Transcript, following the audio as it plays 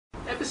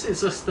ever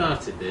since I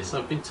started this,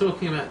 I've been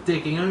talking about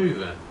digging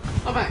over.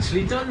 I've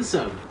actually done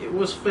some. It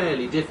was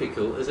fairly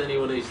difficult, as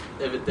anyone who's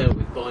ever dealt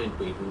with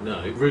bindweed will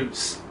know.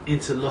 Roots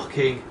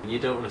interlocking, you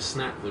don't want to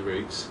snap the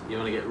roots, you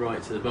want to get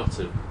right to the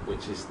bottom,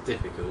 which is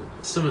difficult.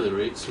 Some of the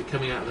roots were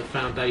coming out of the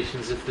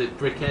foundations of the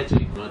brick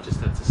edging, and I just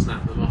had to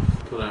snap them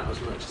off, pull out as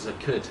much as I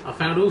could. I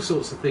found all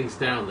sorts of things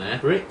down there.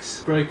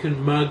 Bricks,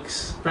 broken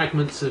mugs,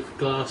 fragments of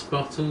glass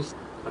bottles.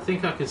 I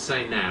think I can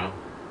say now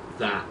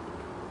that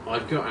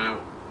I've got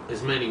out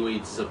as many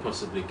weeds as I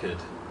possibly could.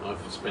 I've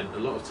spent a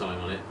lot of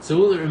time on it.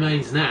 So all that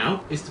remains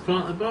now is to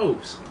plant the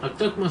bulbs. I've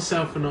dug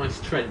myself a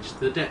nice trench to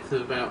the depth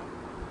of about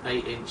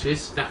 8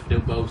 inches. Daffodil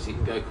bulbs, you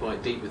can go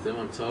quite deep with them,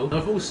 I'm told.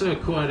 I've also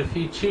acquired a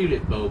few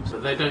tulip bulbs,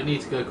 but they don't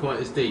need to go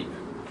quite as deep,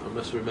 I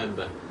must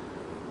remember.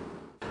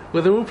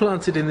 Well, they're all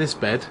planted in this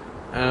bed.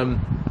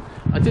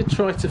 I did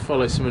try to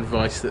follow some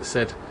advice that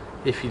said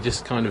if you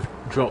just kind of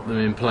drop them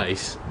in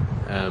place,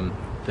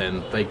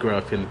 then they grow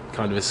up in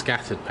kind of a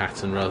scattered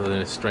pattern rather than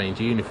a strange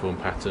uniform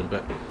pattern.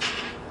 But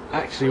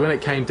actually, when it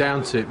came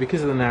down to it,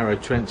 because of the narrow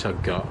trench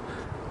I've got,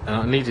 and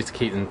I needed to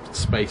keep them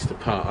spaced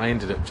apart, I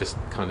ended up just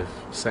kind of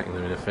setting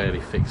them in a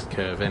fairly fixed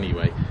curve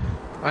anyway.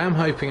 I am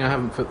hoping I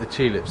haven't put the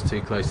tulips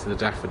too close to the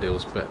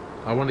daffodils, but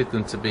I wanted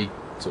them to be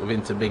sort of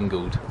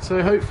intermingled.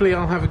 So hopefully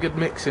I'll have a good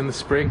mix in the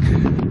spring.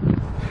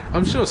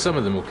 I'm sure some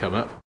of them will come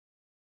up.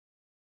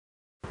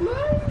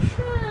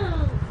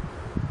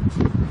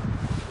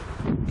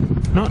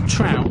 Not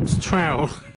trout, trowel.